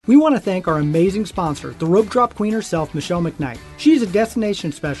We want to thank our amazing sponsor, the Rope Drop Queen herself, Michelle McKnight. She is a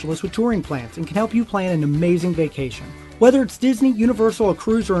destination specialist with touring plans and can help you plan an amazing vacation. Whether it's Disney, Universal, a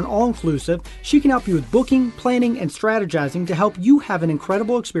cruise, or an all-inclusive, she can help you with booking, planning, and strategizing to help you have an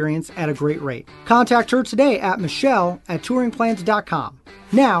incredible experience at a great rate. Contact her today at michelle@touringplans.com.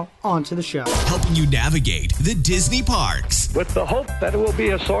 Now, on to the show. Helping you navigate the Disney parks. With the hope that it will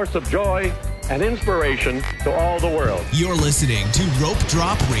be a source of joy and inspiration to all the world. You're listening to Rope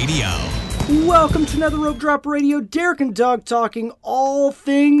Drop Radio. Welcome to another Rope Drop Radio. Derek and Doug talking all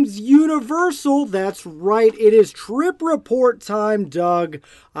things Universal. That's right, it is trip report time, Doug.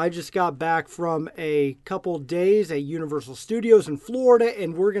 I just got back from a couple days at Universal Studios in Florida,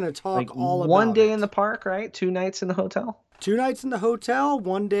 and we're going to talk all about it. One day in the park, right? 2 nights in the hotel? 2 nights in the hotel,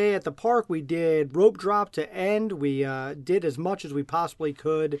 1 day at the park. We did rope drop to end. We did as much as we possibly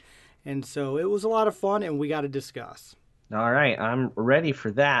could, and so it was a lot of fun, and we got to discuss. All right, I'm ready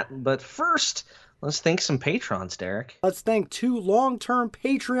for that. But first, let's thank some patrons, Derek. Let's thank 2 long-term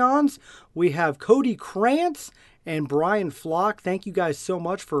Patreons. We have Cody Krantz and Brian Flock. Thank you guys so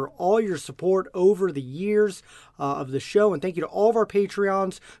much for all your support over the years of the show. And thank you to all of our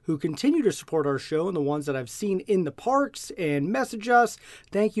Patreons who continue to support our show and the ones that I've seen in the parks and message us.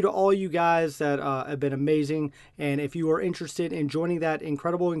 Thank you to all you guys that have been amazing. And if you are interested in joining that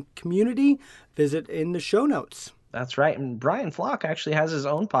incredible community, visit in the show notes. That's right. And Brian Flock actually has his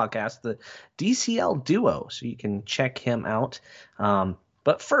own podcast, the DCL Duo, so you can check him out.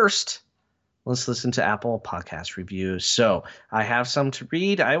 But first, let's listen to Apple Podcast reviews. So I have some to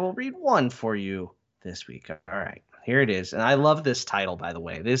read. I will read one for you this week. All right, here it is. And I love this title, by the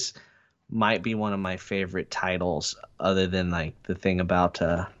way. This might be one of my favorite titles other than like the thing about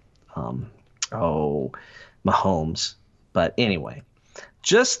Mahomes. But anyway.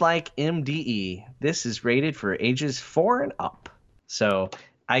 Just like MDE, this is rated for ages 4 and up. So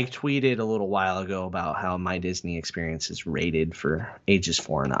I tweeted a little while ago about how my Disney experience is rated for ages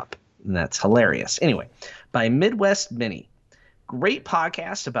 4 and up. And that's hilarious. Anyway, by Midwest Mini. Great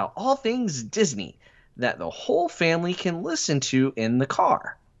podcast about all things Disney that the whole family can listen to in the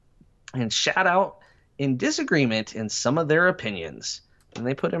car. And shout out in disagreement in some of their opinions. And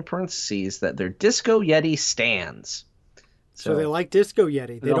they put in parentheses that they're Disco Yeti stans. So they like Disco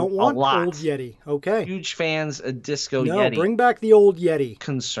Yeti. They don't want old Yeti. Okay. Huge fans of Disco No, Yeti. bring back the old Yeti.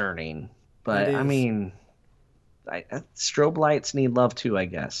 Concerning. But, I mean, strobe lights need love too, I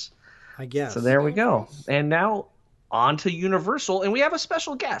guess. I guess. So there we go. And now on to Universal. And we have a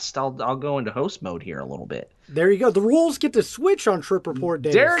special guest. I'll go into host mode here a little bit. There you go. The rules get to switch on Trip Report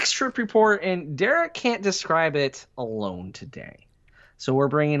days. Derek's Trip Report, and Derek can't describe it alone today. So we're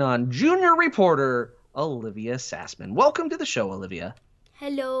bringing on junior reporter Olivia Sassman. Welcome to the show, Olivia.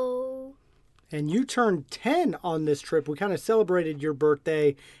 Hello. And you turned 10 on this trip. We kind of celebrated your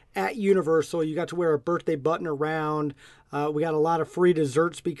birthday at Universal. You got to wear a birthday button around. We got a lot of free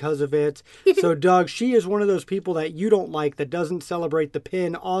desserts because of it. So, Doug, she is one of those people that you don't like that doesn't celebrate the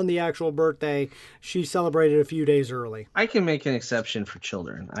pin on the actual birthday. She celebrated a few days early. I can make an exception for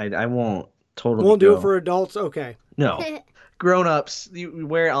children. I won't totally Won't do it for adults? Okay. No. Grown-ups, you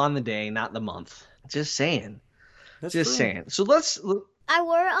wear it on the day, not the month. Just saying. That's Just true. saying. So let's... I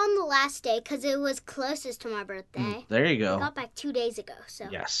wore it on the last day because it was closest to my birthday. There you go. I got back 2 days ago. So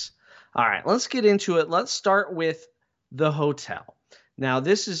Yes. All right, let's get into it. Let's start with the hotel. Now,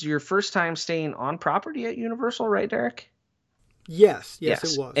 this is your first time staying on property at Universal, right, Derek? Yes, it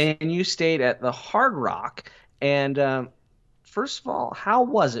was. And you stayed at the Hard Rock. And first of all, how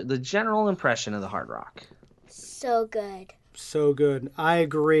was it? The general impression of the Hard Rock? so good. So good. I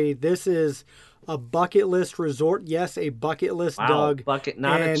agree. This is a bucket list resort. Yes, a bucket list, Wow, Doug. bucket,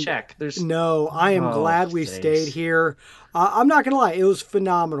 not And a check. No, I am glad we thanks. stayed here. I'm not gonna lie, it was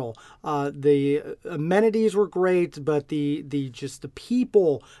phenomenal. The amenities were great, but the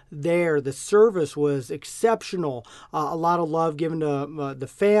people there, the service was exceptional. A lot of love given to the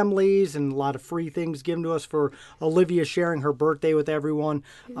families, and a lot of free things given to us for Olivia sharing her birthday with everyone.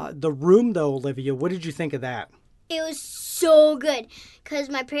 The room, though, Olivia, what did you think of that? It was so good because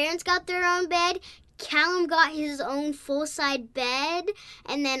my parents got their own bed. Callum got his own full-size bed,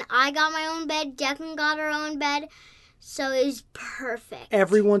 and then I got my own bed. Declan got her own bed, so it was perfect.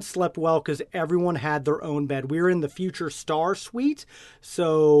 Everyone slept well because everyone had their own bed. We were in the Future Star Suite,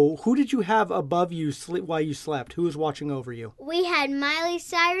 so who did you have above you sleep while you slept? Who was watching over you? We had Miley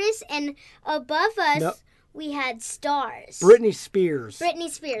Cyrus, and above us, we had stars. Britney Spears. Britney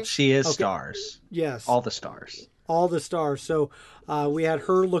Spears. She is stars. Yes. All the stars. All the stars. So we had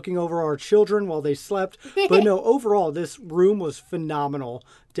her looking over our children while they slept. But no, overall, this room was phenomenal.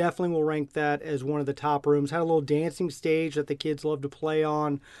 Definitely will rank that as one of the top rooms. Had a little dancing stage that the kids love to play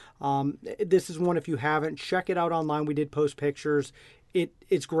on. This is one, if you haven't, check it out online. We did post pictures.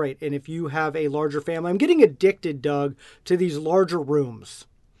 It's great. And if you have a larger family, I'm getting addicted, Doug, to these larger rooms.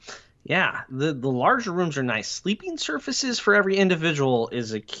 Yeah, the larger rooms are nice. Sleeping surfaces for every individual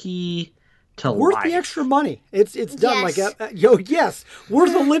is a key to worth life. the extra money. It's done Yes. like yes,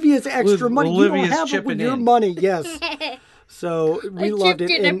 worth Olivia's extra money. Olivia's You don't have it chipping with your in. money. Yes. So we loved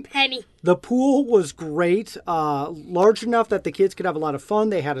it. And penny. the pool was great, large enough that the kids could have a lot of fun.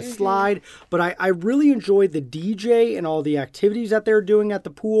 They had a slide, but I really enjoyed the DJ and all the activities that they're doing at the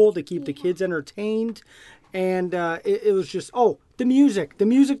pool to keep the kids entertained. And it was just, the music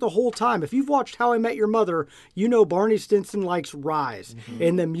the whole time. If you've watched How I Met Your Mother, you know Barney Stinson likes Rise.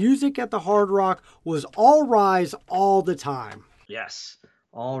 And the music at the Hard Rock was all Rise all the time. Yes.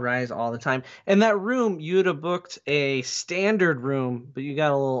 All Rise all the time. And that room, you'd have booked a standard room, but you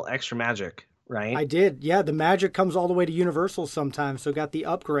got a little extra magic, right? I did. Yeah, the magic comes all the way to Universal sometimes, so got the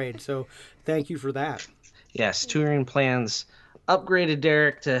upgrade. So thank you for that. Yes, touring plans upgraded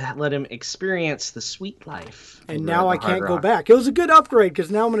Derek to let him experience the sweet life. And over now at I the Hard can't go Rock. back. It was a good upgrade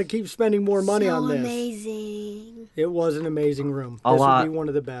because now I'm going to keep spending more money on this. Amazing. It was an amazing room. A This lot. would be one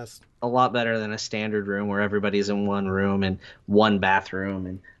of the best. A lot better than a standard room where everybody's in one room and one bathroom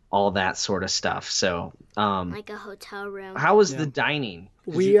and all that sort of stuff. So, Like a hotel room. how was the dining?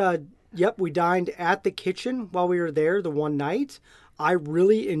 We dined at the kitchen while we were there the one night. I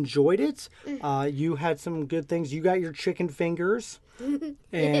really enjoyed it. You had some good things. You got your chicken fingers,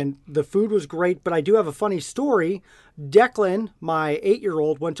 and the food was great. But I do have a funny story. Declan, my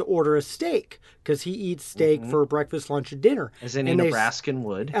 8-year-old, went to order a steak because he eats steak for breakfast, lunch, and dinner. As any And they- Nebraskan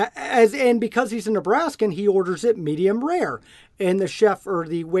would. and because he's a Nebraskan, he orders it medium rare. And the chef or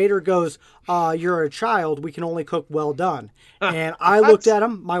the waiter goes, "You're a child. We can only cook well done." And I looked at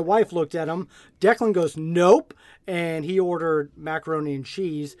him. My wife looked at him. Declan goes, "Nope." And he ordered macaroni and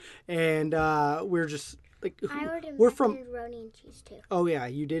cheese. And we're just like, I ordered we're from. macaroni and cheese too. Oh yeah,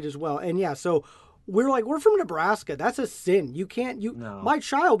 you did as well. And yeah, so we're from Nebraska. That's a sin. You can't. My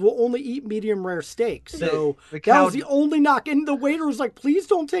child will only eat medium rare steak. So the that cow- was the only knock. And the waiter was like, "Please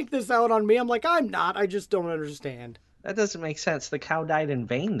don't take this out on me." I'm like, "I'm not. I just don't understand." That doesn't make sense. The cow died in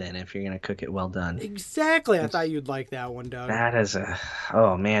vain then if you're going to cook it well done. Exactly. I thought you'd like that one, Doug. That is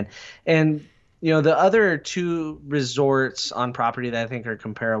oh man. And the other two resorts on property that I think are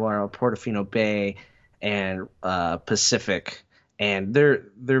comparable are Portofino Bay and Pacific, and they're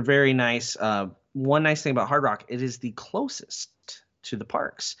very nice. One nice thing about Hard Rock, it is the closest to the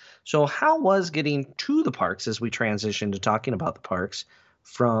parks. So how was getting to the parks as we transition to talking about the parks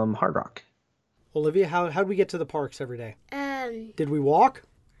from Hard Rock? Olivia, how did we get to the parks every day? Did Did we walk?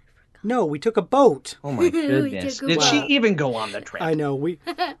 No, we took a boat. Oh my goodness. took a Did she boat. even go on the trip? I know. We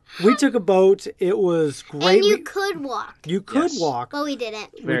took a boat. It was great. And you could walk, You could Yes. walk. but we didn't.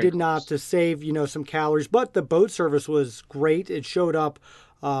 We Very did close. not to save, some calories, but the boat service was great. It showed up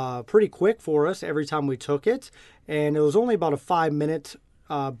pretty quick for us every time we took it, and it was only about a 5-minute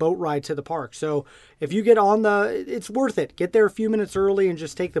boat ride to the park. So if you get on it's worth it. Get there a few minutes early and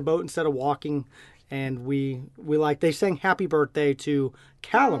just take the boat instead of walking. And they sang happy birthday to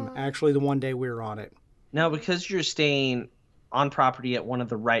Callum, actually, the one day we were on it. Now, because you're staying on property at one of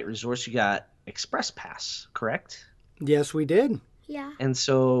the right resorts, you got Express Pass, correct? Yes, we did. Yeah. And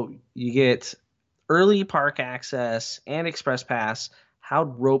so you get early park access and Express Pass.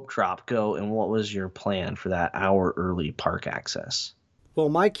 How'd Rope Drop go, and what was your plan for that hour early park access? Well,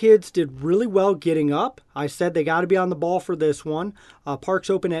 my kids did really well getting up. I said they got to be on the ball for this one. Parks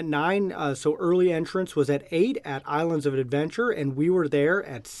open at 9, so early entrance was at 8 at Islands of Adventure, and we were there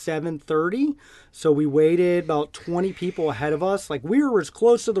at 7:30. So we waited about 20 people ahead of us. Like, we were as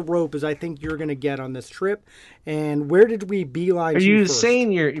close to the rope as I think you're going to get on this trip. And where did we beeline Are to you first?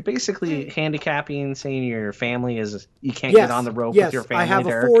 saying you're basically handicapping, saying your family you can't get on the rope with your family? I have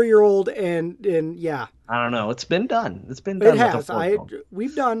there? a 4-year-old, and yeah. I don't know. It's been done. It's been done. It has. With a 4-year-old.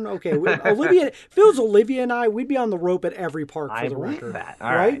 We've done okay. Olivia and I, we'd be on the rope at every park for I the believe record. that.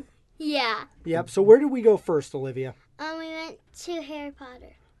 All right. Yeah. Yep. So where did we go first, Olivia? We went to Harry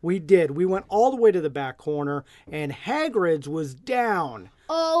Potter. We did. We went all the way to the back corner, and Hagrid's was down.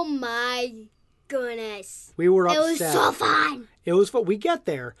 Oh my goodness. We were It upset. was so fun. It was fun. We get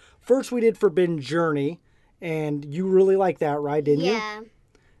there. First, we did Forbidden Journey, and you really liked that, right? Didn't you? Yeah.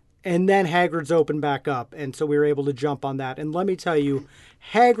 And then Hagrid's opened back up, and so we were able to jump on that. And let me tell you,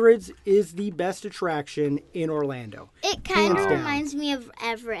 Hagrid's is the best attraction in Orlando. It kind of Hands down. reminds me of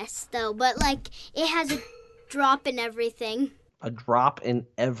Everest, though, but like it has a drop in everything. A drop in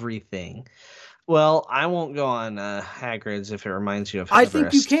everything. Well, I won't go on Hagrid's if it reminds you of I Everest.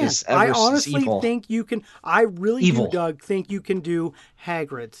 think you can. 'Cause I Everest is honestly evil. think you can. I really Evil. do, Doug, think you can do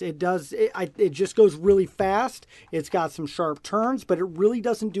Hagrid's. It does. It just goes really fast. It's got some sharp turns, but it really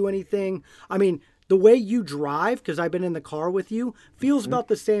doesn't do anything. I mean, the way you drive, because I've been in the car with you, feels about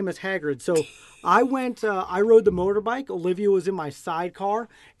the same as Hagrid. So I went, I rode the motorbike. Olivia was in my sidecar,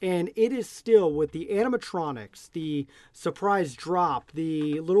 and it is still with the animatronics, the surprise drop,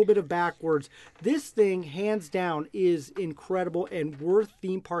 the little bit of backwards. This thing, hands down, is incredible and worth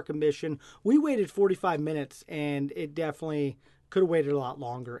theme park admission. We waited 45 minutes, and it definitely could have waited a lot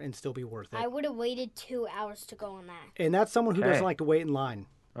longer and still be worth it. I would have waited 2 hours to go on that. And that's someone who doesn't Okay. like to wait in line.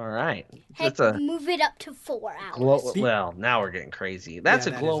 All right. Heck, That's a move it up to 4 hours. well, now we're getting crazy. That's Yeah,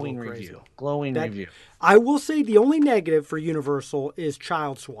 a that is a little glowing crazy. review. Glowing That- review. I will say the only negative for Universal is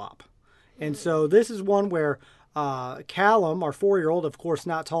child swap. And so this is one where Callum, our 4-year-old, of course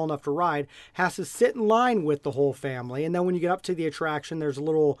not tall enough to ride, has to sit in line with the whole family. And then when you get up to the attraction, there's a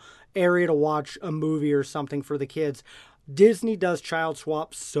little area to watch a movie or something for the kids. Disney does child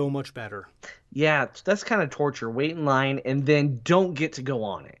swap so much better. Yeah, that's kind of torture. Wait in line and then don't get to go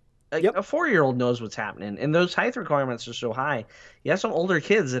on it. Like, Yep. A 4-year-old knows what's happening, and those height requirements are so high. You have some older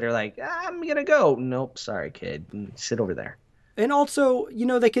kids that are like, I'm going to go. Nope, sorry, kid. Sit over there. And also, you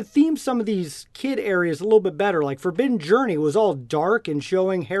know, they could theme some of these kid areas a little bit better. Like Forbidden Journey was all dark and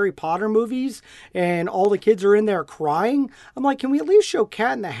showing Harry Potter movies, and all the kids are in there crying. I'm like, can we at least show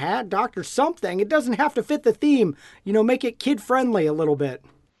Cat in the Hat, Doctor something? It doesn't have to fit the theme. You know, make it kid-friendly a little bit.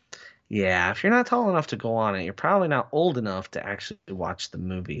 Yeah, if you're not tall enough to go on it, you're probably not old enough to actually watch the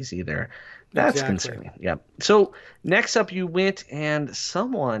movies either. That's Exactly. concerning. Yep. So next up, you went and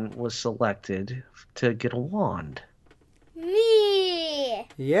someone was selected to get a wand. Me.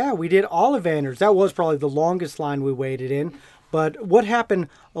 Yeah, we did Ollivanders. That was probably the longest line we waited in. But what happened,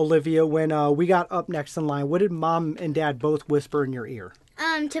 Olivia, when we got up next in line? What did Mom and Dad both whisper in your ear?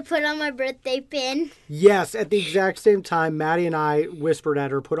 To put on my birthday pin. Yes, at the exact same time, Maddie and I whispered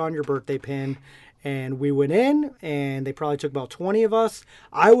at her, put on your birthday pin. And we went in, and they probably took about 20 of us.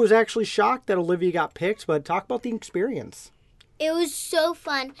 I was actually shocked that Olivia got picked, but talk about the experience. It was so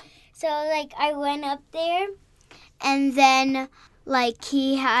fun. So, like, I went up there, and then, like,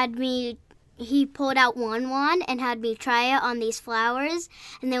 he pulled out one wand and had me try it on these flowers,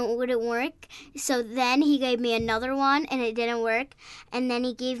 and then it wouldn't work. So then he gave me another wand, and it didn't work. And then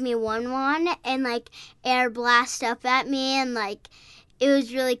he gave me one wand, and, like, air blast up at me, and, like, it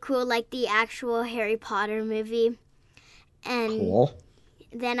was really cool, like the actual Harry Potter movie. And Cool.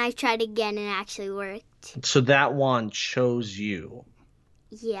 then I tried again, and it actually worked. So that wand chose you.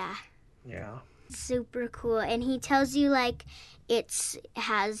 Yeah. Yeah. Super cool. And he tells you, like, it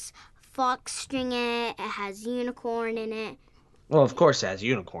has fox string in it, it has unicorn in it. Well, of course it has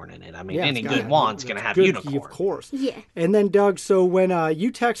unicorn in it. I mean, Yeah, any it's got- good wand's going to have Good unicorn. key, of course. Yeah. And then, Doug, so when you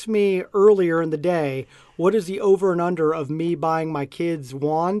text me earlier in the day, what is the over and under of me buying my kids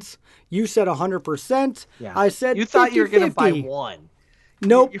wands? You said 100%. Yeah. I said You thought you were going to buy 50-50. one.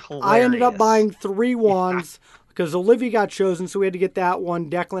 Nope. You're I ended up hilarious. buying 3 wands because Olivia got chosen, so we had to get that one.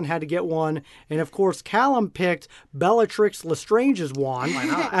 Declan had to get one. And, of course, Callum picked Bellatrix Lestrange's wand. Why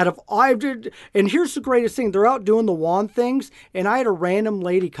not? And here's the greatest thing. They're out doing the wand things, and I had a random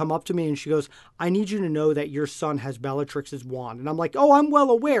lady come up to me, and she goes, I need you to know that your son has Bellatrix's wand. And I'm like, oh, I'm well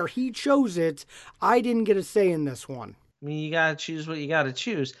aware. He chose it. I didn't get a say in this one. I mean, you got to choose what you got to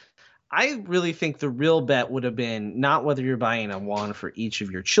choose. I really think the real bet would have been not whether you're buying a wand for each of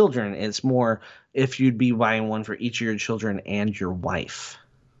your children. It's more if you'd be buying one for each of your children and your wife.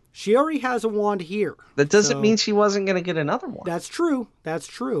 She already has a wand here. That doesn't So- mean she wasn't going to get another one. That's true. That's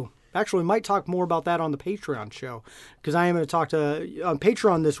true. Actually, we might talk more about that on the Patreon show because I am going to talk to on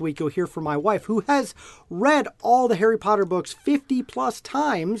Patreon this week. You'll hear from my wife who has read all the Harry Potter books 50 plus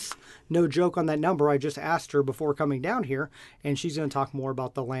times. No joke on that number. I just asked her before coming down here, and she's going to talk more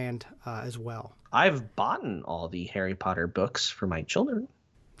about the land as well. I've bought all the Harry Potter books for my children.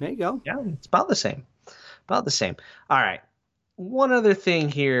 There you go. Yeah, it's about the same. About the same. All right. One other thing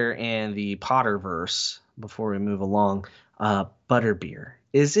here in the Potterverse before we move along. Butterbeer.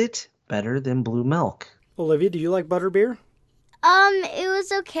 Is it better than blue milk? Olivia, do you like butterbeer? It was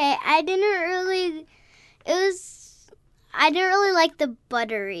okay. I didn't really like the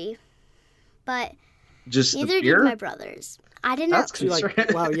buttery, but Just neither the did beer? my brothers. I didn't. That's You like,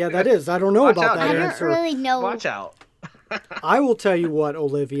 concerning. wow, yeah, that is. I don't know Watch about out, that I don't answer. really know. Watch out. I will tell you what,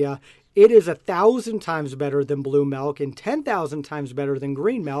 Olivia. It is 1,000 times better than blue milk and 10,000 times better than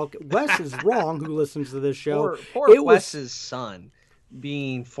green milk. Wes is wrong, who listens to this show. Poor It was Wes's son.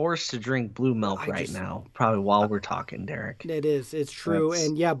 being forced to drink blue milk now, probably while we're talking, Derek. It is. It's true.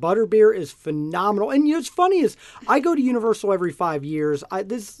 And yeah, butterbeer is phenomenal. And what's funny is I go to Universal every 5 years.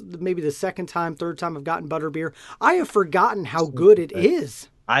 This is maybe the third time I've gotten butterbeer. I have forgotten how good it is.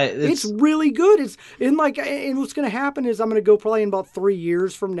 It's really good. And what's going to happen is I'm going to go probably in about 3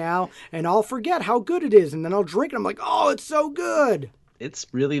 years from now, and I'll forget how good it is, and then I'll drink it. I'm like, oh, it's so good. It's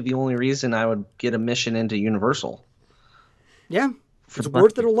really the only reason I would get a mission into Universal. Yeah. It's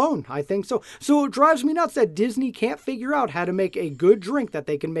worth it alone. I think so. So it drives me nuts that Disney can't figure out how to make a good drink that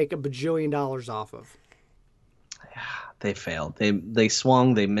they can make $1 bajillion off of. Yeah, they failed. They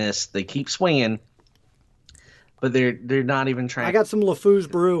swung, they missed, they keep swinging, but they're not even trying. I got some LeFou's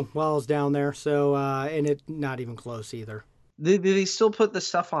brew while I was down there, so and it's not even close either. Did they still put the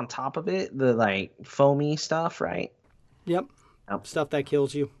stuff on top of it? The like foamy stuff, right? Yep. Stuff that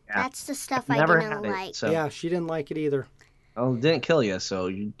kills you. Yeah. That's the stuff I didn't like. So. Yeah, she didn't like it either. Oh, it didn't kill you, so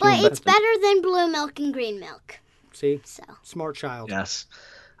you. But it's better than blue milk and green milk. See, so smart child. Yes.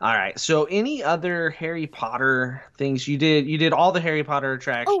 All right. So, any other Harry Potter things you did? You did all the Harry Potter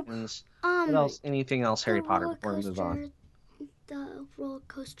attractions. What else? Anything else Harry Potter before we move on? The roller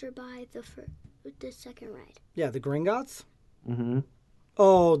coaster by the second ride. Yeah, the Gringotts. Mm-hmm.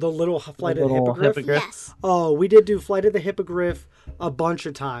 Oh, the little Flight of the Hippogriff? Yes. Oh, we did do Flight of the Hippogriff a bunch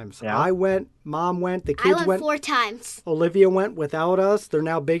of times. Yeah. I went, Mom went, the kids went 4 times. Olivia went without us. They're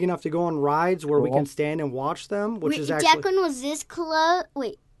now big enough to go on rides where we can stand and watch them, which is actually... Declan was this close.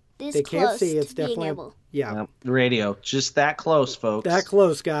 Wait, this they close can't see. It's to definitely... able. Yeah. The radio. Just that close, folks. That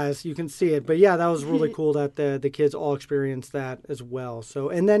close, guys. You can see it. But yeah, that was really cool that the kids all experienced that as well. So,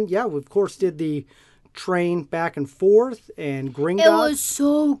 and then, yeah, we of course did the train back and forth and Gringotts. It was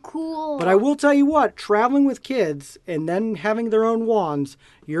so cool. But I will tell you what, traveling with kids and then having their own wands,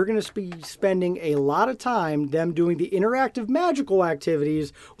 you're going to be spending a lot of time them doing the interactive magical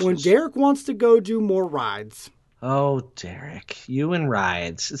activities when Derek wants to go do more rides. Oh, Derek, you and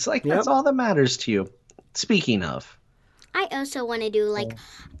rides. It's like that's all that matters to you. Speaking of. I also want to do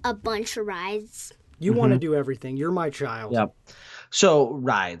a bunch of rides. You want to do everything. You're my child. Yep. So,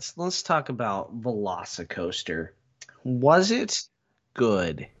 rides. Let's talk about Velocicoaster. Was it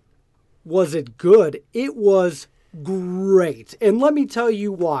good? Was it good? It was great. And let me tell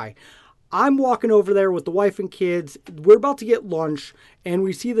you why. I'm walking over there with the wife and kids. We're about to get lunch, and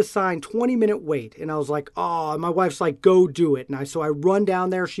we see the sign, 20-minute wait. And I was like, oh, and my wife's like, go do it. And so I run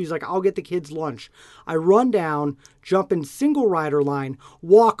down there. She's like, I'll get the kids lunch. I run down, jump in single rider line,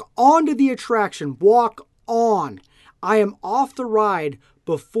 walk onto the attraction, walk on. I am off the ride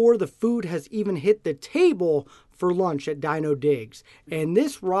before the food has even hit the table for lunch at Dino Digs. And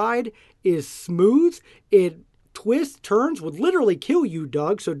this ride is smooth. It twists, turns, would literally kill you,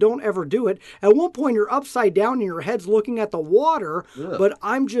 Doug, so don't ever do it. At one point, you're upside down and your head's looking at the water, but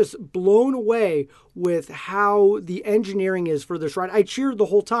I'm just blown away with how the engineering is for this ride. I cheered the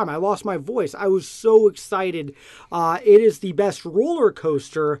whole time. I lost my voice. I was so excited. It is the best roller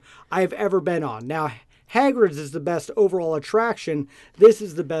coaster I've ever been on. Now, Hagrid's is the best overall attraction. This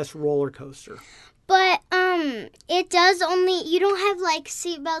is the best roller coaster. But it does only, you don't have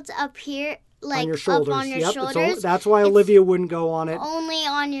seatbelts up here, on your shoulders. Up on your shoulders. That's why Olivia wouldn't go on it. Only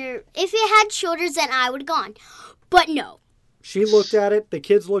on your, if it had shoulders, then I would have gone. But no. She looked at it. The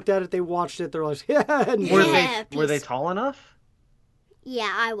kids looked at it. They watched it. They're like, yeah. Were they tall enough?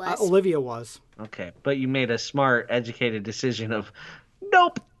 Yeah, I was. Olivia was. Okay, but you made a smart, educated decision of,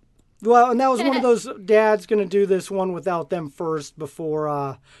 nope. Well, and that was one of those, Dad's going to do this one without them first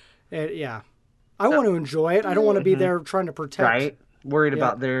before, yeah. I want to enjoy it. I don't want to be there trying to protect. Right. Worried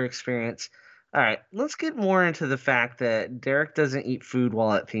about their experience. All right. Let's get more into the fact that Derek doesn't eat food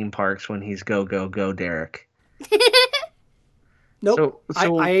while at theme parks when he's go, Derek. Nope.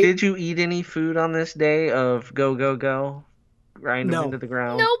 So did you eat any food on this day of go, grind them into the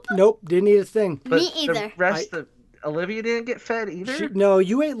ground? Nope. Didn't eat a thing. Me either. Olivia didn't get fed either? No,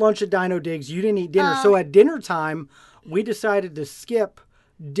 you ate lunch at Dino Digs. You didn't eat dinner. So at dinner time, we decided to skip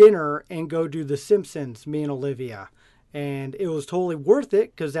dinner and go do The Simpsons, me and Olivia. And it was totally worth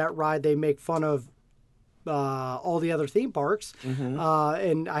it because that ride, they make fun of all the other theme parks.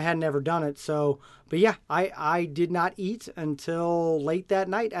 And I had never done it. So, but yeah, I did not eat until late that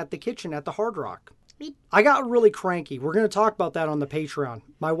night at the kitchen at the Hard Rock. I got really cranky. We're going to talk about that on the Patreon.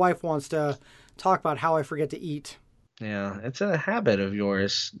 My wife wants to talk about how I forget to eat. Yeah, it's a habit of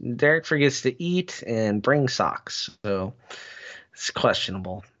yours. Derek forgets to eat and bring socks, so it's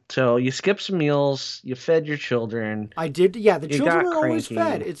questionable. So you skipped some meals, you fed your children. I did, yeah, the children are always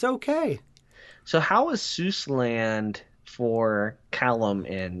fed. It's okay. So how was Seuss Land for Callum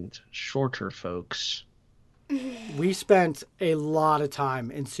and shorter folks? We spent a lot of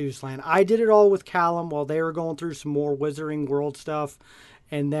time in Seuss Land. I did it all with Callum while they were going through some more Wizarding World stuff.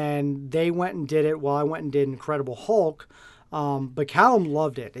 And then they went and did it while I went and did Incredible Hulk. But Callum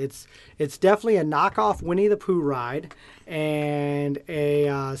loved it. It's definitely a knockoff Winnie the Pooh ride and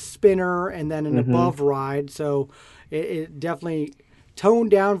a spinner and then an above ride. So it definitely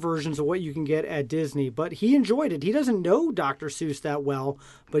toned down versions of what you can get at Disney. But he enjoyed it. He doesn't know Dr. Seuss that well,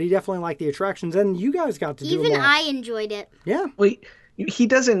 but he definitely liked the attractions. And you guys got to do them Even all. I enjoyed it. Yeah. Wait, he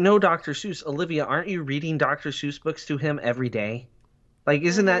doesn't know Dr. Seuss. Olivia, aren't you reading Dr. Seuss books to him every day? Like,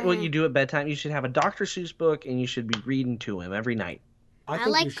 isn't that what you do at bedtime? You should have a Dr. Seuss book, and you should be reading to him every night. I think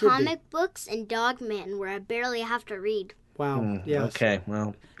you like should be. comic books and Dogman, where I barely have to read. Wow. Yes. Okay,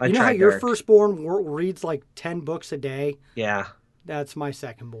 well, I You know how tried your Derek. firstborn reads like 10 books a day? Yeah, That's my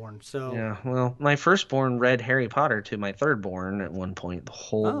secondborn. So yeah. Well, my firstborn read Harry Potter to my thirdborn at one point, the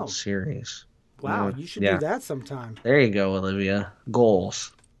whole Oh. series. wow, Yeah. you should Yeah. do that sometime. There you go, Olivia.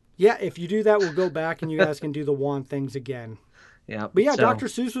 Goals. Yeah, if you do that, we'll go back and you guys can do the wand things again. Yeah. But yeah, so- Dr.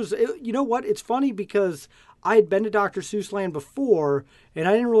 Seuss was, you know what? It's funny because I had been to Dr. Seuss Land before and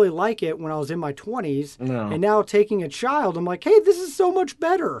I didn't really like it when I was in my 20s. No. And now taking a child, I'm like, hey, this is so much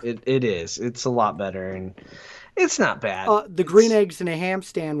better. It is. It's a lot better, and it's not bad. The green eggs and a ham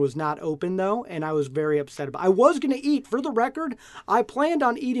stand was not open though, and I was very upset about it. I was going to eat. For the record, I planned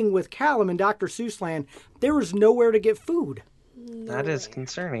on eating with Callum in Dr. Seuss Land. There was nowhere to get food. That is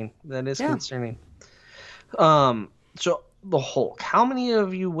concerning. That is Yeah. concerning. So the Hulk. How many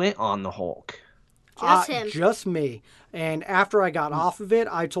of you went on the Hulk? Just him. Just me. And after I got off of it,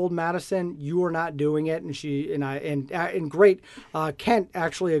 I told Madison, "You are not doing it." And she and great. Kent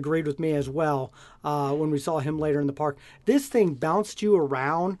actually agreed with me as well when we saw him later in the park. This thing bounced you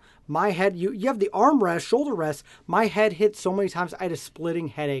around. My head, you have the armrest, shoulder rest. My head hit so many times, I had a splitting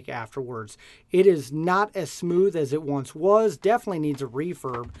headache afterwards. It is not as smooth as it once was. Definitely needs a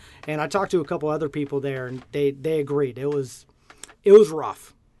refurb. And I talked to a couple other people there, and they agreed it was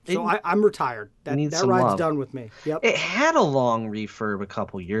rough. So I'm retired. That needs that some ride's love. done with me. Yep. It had a long refurb a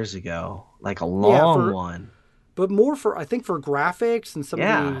couple years ago, like a long one. But more for, I think, for graphics and some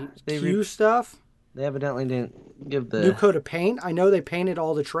Yeah, of they the Q stuff. They evidently didn't give the New coat of paint. I know they painted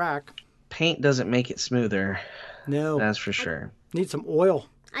all the track. paint doesn't make it smoother. No. That's for sure. Need some oil.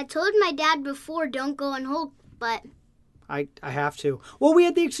 I told my dad before, don't go on Hulk, but I have to. Well, we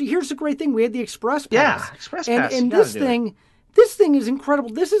had here's the great thing. We had the Express Pass. Yeah, Express Pass, you And gotta this do it. thing, this thing is incredible.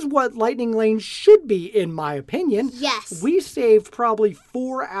 This is what Lightning Lane should be, in my opinion. yes. We saved probably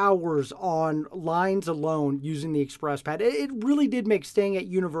 4 hours on lines alone using the Express Pass. It really did make staying at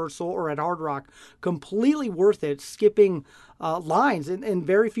Universal or at Hard Rock completely worth it, skipping lines. And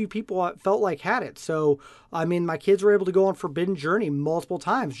very few people felt like had it. So, I mean, my kids were able to go on Forbidden Journey multiple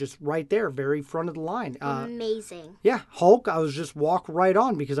times, just right there, very front of the line. Amazing. Yeah, Hulk, I was just walk right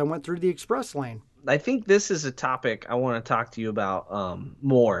on because I went through the Express lane. I think this is a topic I want to talk to you about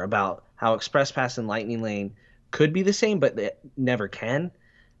more about how Express Pass and Lightning Lane could be the same, but they never can.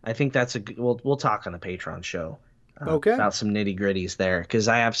 I think that's we'll talk on the Patreon show Okay. about some nitty gritties there because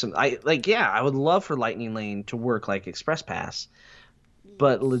I have some I would love for Lightning Lane to work like Express Pass,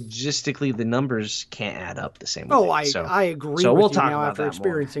 but logistically the numbers can't add up the same way. Oh, I agree so with we'll you talk now about after that more.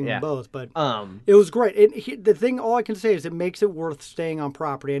 experiencing Yeah. them both, but Um, it was great. The thing, all I can say is it makes it worth staying on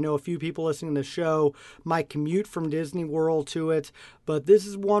property. I know a few people listening to the show might commute from Disney World to it, but this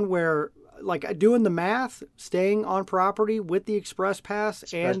is one where, like, doing the math, staying on property with the Express Pass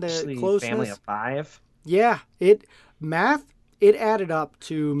and the especially closeness, family of 5. yeah, it added up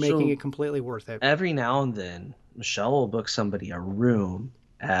to making So- it completely worth it. Every now and then, Michelle will book somebody a room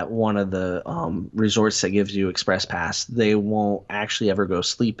at one of the resorts that gives you Express Pass. They won't actually ever go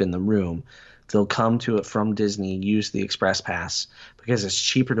sleep in the room. They'll come to it from Disney, use the Express Pass because it's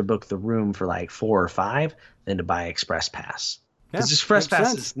cheaper to book the room for like 4 or 5 than to buy Express Pass. Because Yeah, Express makes Pass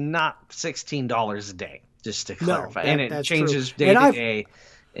sense. is not $16 a day, just to No, clarify. that- And it that's changes true. day And to I've- day.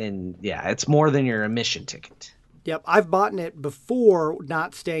 And yeah, it's more than your admission ticket. Yep, I've bought it before,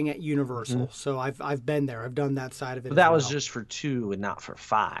 not staying at Universal, so I've been there. I've done that side of it. But that as was well. just for 2 and not for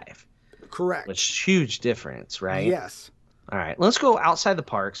 5, correct. which is huge difference, right? Yes. All right, let's go outside the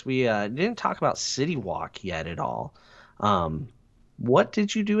parks. We didn't talk about City Walk yet at all. What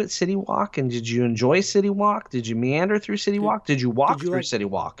did you do at City Walk, and did you enjoy City Walk? Did you meander through City Walk? Did you walk did you through like- City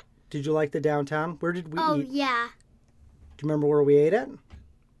Walk? Did you like the downtown? Where did we Oh, eat? yeah. Do you remember where we ate at?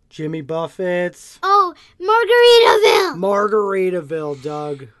 Jimmy Buffett's. Oh, Margaritaville. Margaritaville,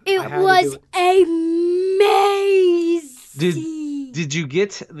 Doug. I It had to was do amazing. Did you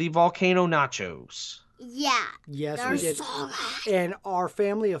get the volcano nachos? Yeah. Yes, They're we did. so good. And our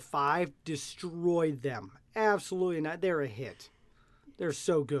family of 5 destroyed them. Absolutely not. They're a hit. They're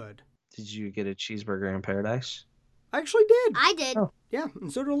so good. Did you get a cheeseburger in paradise? I actually did. I did. Yeah,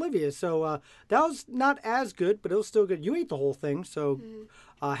 and so did Olivia. So that was not as good, but it was still good. You ate the whole thing. So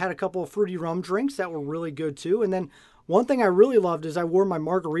had a couple of fruity rum drinks that were really good too. And then one thing I really loved is I wore my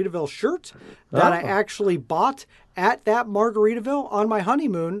Margaritaville shirt that I actually bought at that Margaritaville on my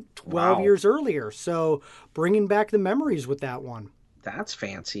honeymoon 12 years earlier. So bringing back the memories with that one. That's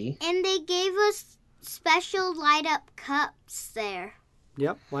fancy. And they gave us special light up cups there.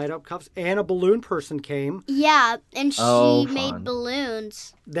 Yep, light up cups. And a balloon person came Yeah, and she fun. made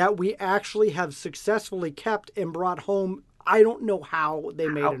balloons. that we actually have successfully kept and brought home. I don't know how they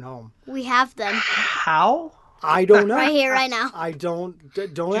made it home. We have them How? I don't know. right here, right now. I don't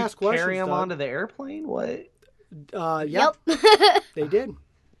Did ask you questions. carry them Doug. onto the airplane? What? Yep, they did.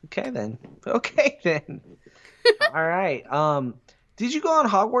 Okay then. All right. Did you go on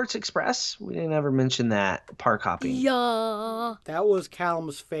Hogwarts Express? We didn't ever mention that park hopping. Yeah. That was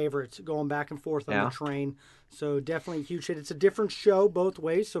Callum's favorite, going back and forth on the train. So definitely a huge hit. It's a different show both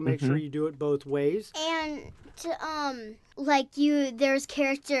ways, so make sure you do it both ways. And there's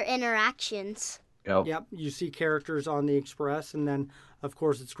character interactions. Yep. Yep, you see characters on the Express, and then, of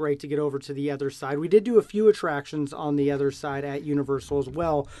course, it's great to get over to the other side. We did do a few attractions on the other side at Universal as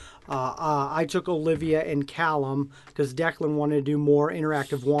well. I took Olivia and Callum because Declan wanted to do more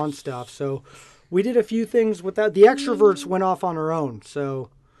interactive wand stuff. So we did a few things with that. The extroverts went off on their own.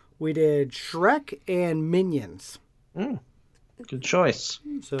 So we did Shrek and Minions. Good choice.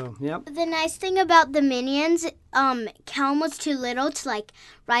 So, yep. The nice thing about the Minions, Callum was too little to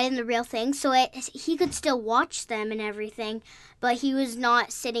ride in the real thing, so he could still watch them and everything, but he was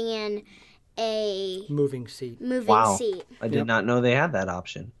not sitting in a Moving seat. seat. I did not know they had that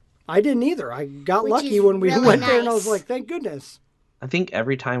option. I didn't either. I got Which lucky is when we really went there, and I was nice. like, thank goodness. I think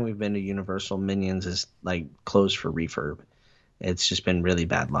every time we've been to Universal, Minions is closed for refurb. It's just been really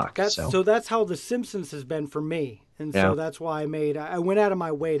bad luck. So that's how The Simpsons has been for me. And so that's why I went out of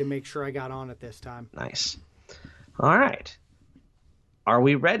my way to make sure I got on it this time. Nice. All right. Are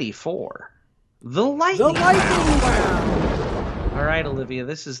we ready for the lightning? The lightning round! All right, Olivia,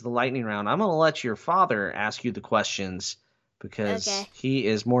 this is the lightning round. I'm going to let your father ask you the questions because he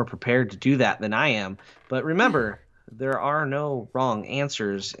is more prepared to do that than I am. But remember, there are no wrong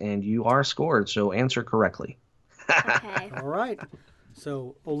answers, and you are scored, so answer correctly. Okay. All right.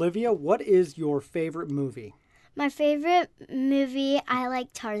 So, Olivia, what is your favorite movie? My favorite movie, I like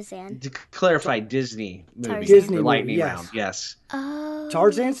Tarzan. To clarify, Disney movie. Tarzan. Disney the movie, lightning yes. round. Yes. Oh.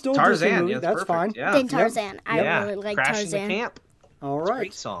 Tarzan's still a Disney movie. yeah, That's perfect. fine. Yeah. Then Tarzan. I really like Crashing Tarzan. the Camp. All Great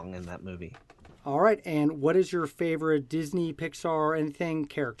right. song in that movie. All right. And what is your favorite Disney, Pixar, anything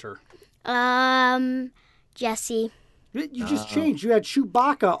character? Jesse. You just changed. You had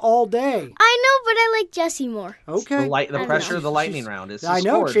Chewbacca all day. I know, but I like Jesse more. Okay. The pressure know. of the lightning round is I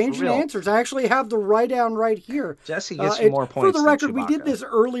know, scored, for changing real. answers. I actually have the write-down right here. Jesse gets you more points For the than record, we did Chewbacca. this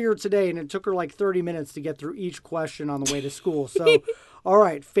earlier today, and it took her like 30 minutes to get through each question on the way to school. So, all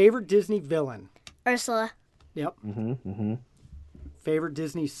right, favorite Disney villain? Ursula. Yep. Favorite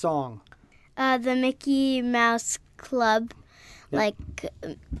Disney song? The Mickey Mouse Club.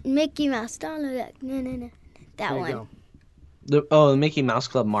 Mickey Mouse. Don't look at no. That There you one. go. The Mickey Mouse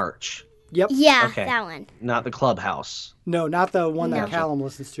Club March, Yep. Yeah, Okay. that one. not the Clubhouse. No, not the one that No. Callum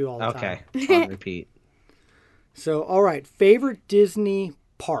listens to all the Okay, time. on repeat. So, all right, favorite Disney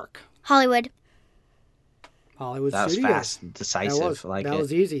park? Hollywood. Hollywood That was Studios. fast, and decisive. That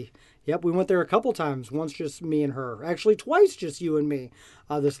was easy. Yep, we went there a couple times. Once just me and her. Actually, twice just you and me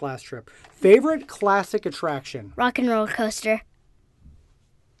this last trip. Favorite classic attraction? Rock and Roller Coaster.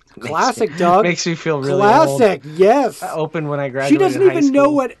 Classic, Doug. Makes me feel really Classic, yes. old. Open when I She graduated doesn't high even know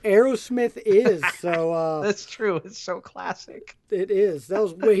school. what Aerosmith is, so That's true. It's so classic. it is. That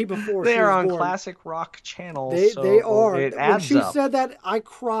was way before They she are was on born. Classic Rock Channel. They are. It When adds she up. said that, I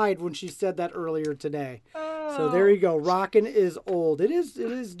cried when she said that earlier today. So there you go. Rockin' is old. It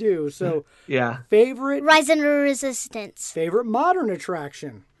is due. So Yeah. favorite Rise of the Resistance. modern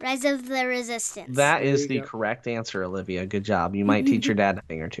attraction. Rise of the Resistance. That is you the go. correct answer, Olivia. Good job. You might teach your dad a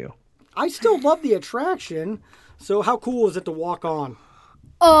thing or two. I still love the attraction. So how cool is it to walk on?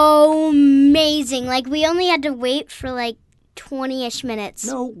 amazing. We only had to wait for 20-ish minutes.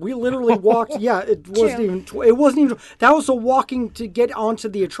 No, we literally walked. Yeah, it wasn't even. It wasn't even. That was a walking to get onto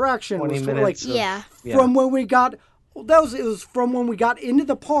the attraction. 20 was minutes. Yeah. From when we got. It was from when we got into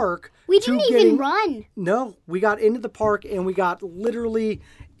the park. We to didn't getting- even run. No, we got into the park and we got literally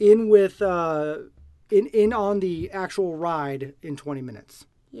in with in on the actual ride in 20 minutes.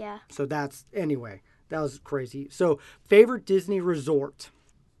 Yeah. So that's anyway. That was crazy. So favorite Disney resort.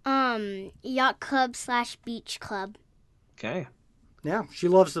 Yacht club / beach club. Okay. Yeah, she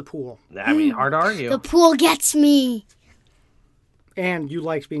loves the pool. I mean, hard to argue. The pool gets me. And you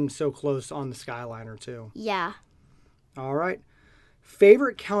like being so close on the Skyliner, too. Yeah. All right.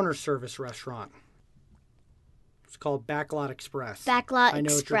 Favorite counter service restaurant? It's called Backlot Express. Backlot I know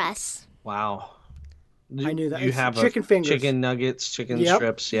it's your- Express. Wow. I knew that. You It's have chicken fingers. chicken nuggets, chicken Yep.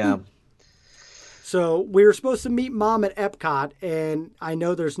 strips. Yeah. So we were supposed to meet Mom at Epcot, and I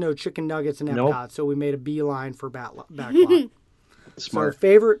know there's no chicken nuggets in Epcot, Nope. so we made a beeline for Backlot. Smart. So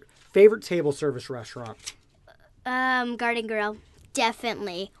favorite table service restaurant? Garden Grill.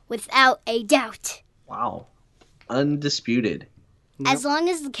 Definitely. Without a doubt. Wow. Undisputed. As long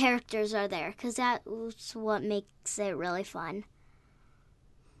as the characters are there, because that's what makes it really fun.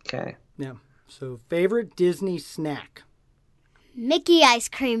 Okay. Yeah. So favorite Disney snack? Mickey Ice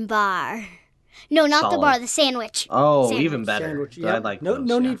Cream Bar. No, not the Solid. bar, the sandwich. Oh, Sandwich. even better. Sandwich. I Yep. like no those,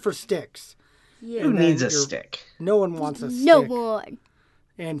 no yeah. need for sticks. Who And then needs a your- stick? No one wants a No stick. one.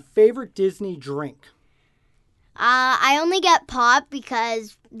 And favorite Disney drink? I only get pop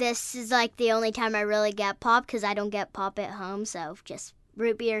because this is like the only time I really get pop because I don't get pop at home. So just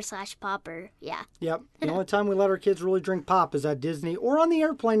root beer / pop or yeah. Yep. The only time we let our kids really drink pop is at Disney or on the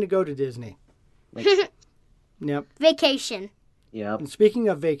airplane to go to Disney. Yep. Vacation. Yep. And speaking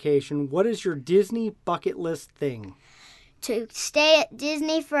of vacation, what is your Disney bucket list thing? To stay at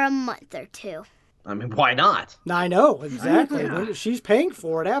Disney for a month or 2. I mean, why not? I know, exactly. Yeah. She's paying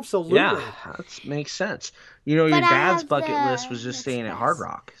for it, absolutely. Yeah, that makes sense. You know, your But I dad's have bucket the list was just staying at Hard Express.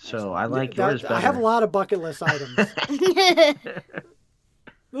 Rock, so I like yours better. I have a lot of bucket list items. It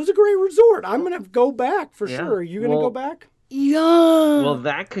was a great resort. I'm going to go back for Yeah. sure. Are you going to Well- go back? Yeah. Well,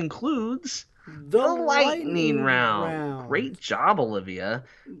 that concludes The lightning round. Great job, Olivia.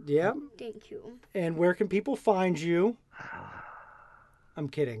 Yep. Thank you. And where can people find you? I'm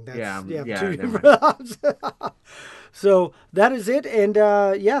kidding. That's, Yeah, two never So that is it. And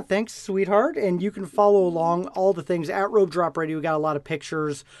yeah, thanks, sweetheart. And you can follow along all the things at Rope Drop Radio. We got a lot of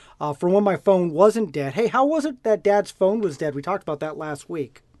pictures from when my phone wasn't dead. Hey, how was it that Dad's phone was dead? We talked about that last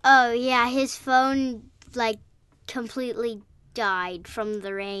week. Oh yeah, his phone completely died from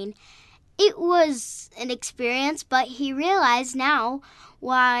the rain. It was an experience, but he realized now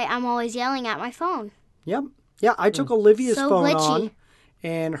why I'm always yelling at my phone. Yep. Yeah, I took Olivia's So phone glitchy. on,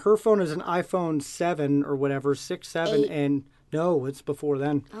 and her phone is an iPhone 7 or whatever, 6, 7, 8. and no, it's before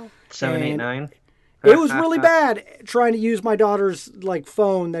then. 7, 8, And 9. It was really bad trying to use my daughter's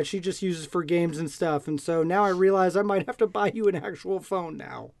phone that she just uses for games and stuff, and so now I realize I might have to buy you an actual phone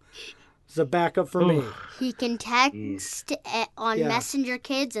now. It's a backup for me. He can text on Yeah. Messenger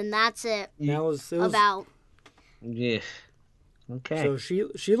Kids, and that's it. It was About Yeah. Okay. so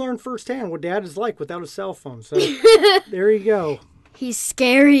she learned firsthand what Dad is like without a cell phone. So there you go. he's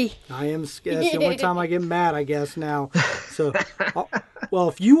scary. I am scared. That's the only time I get mad, I guess, now. So, well,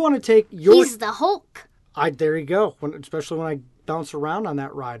 if you want to take your... He's the Hulk. There you go, especially when I bounce around on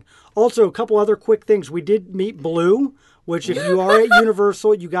that ride. Also, a couple other quick things. We did meet Blue, which if you are at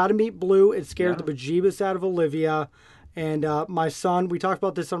Universal, you got to meet Blue. It scared the bejeebus out of Olivia. And my son, we talked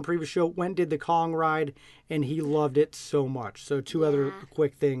about this on a previous show, went and did the Kong ride, and he loved it so much. So two other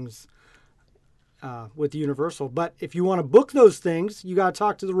quick things with Universal. But if you want to book those things, you got to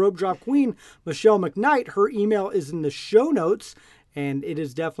talk to the Rope Drop Queen, Michelle McKnight. Her email is in the show notes, and it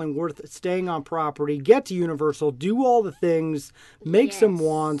is definitely worth staying on property. Get to Universal, do all the things, make some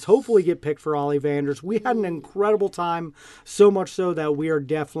wands, hopefully get picked for Ollivanders. We had an incredible time, so much so that we are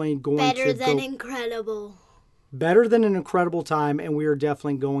definitely going Better to than go... incredible. Better than an incredible time, and we are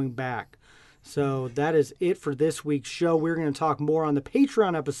definitely going back. So that is it for this week's show. We're going to talk more on the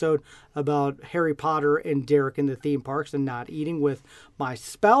Patreon episode about Harry Potter and Derek in the theme parks and not eating with my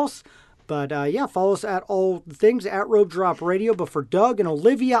spouse. But yeah, follow us at all the things at Rope Drop Radio. But for Doug and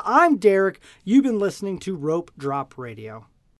Olivia, I'm Derek. You've been listening to Rope Drop Radio.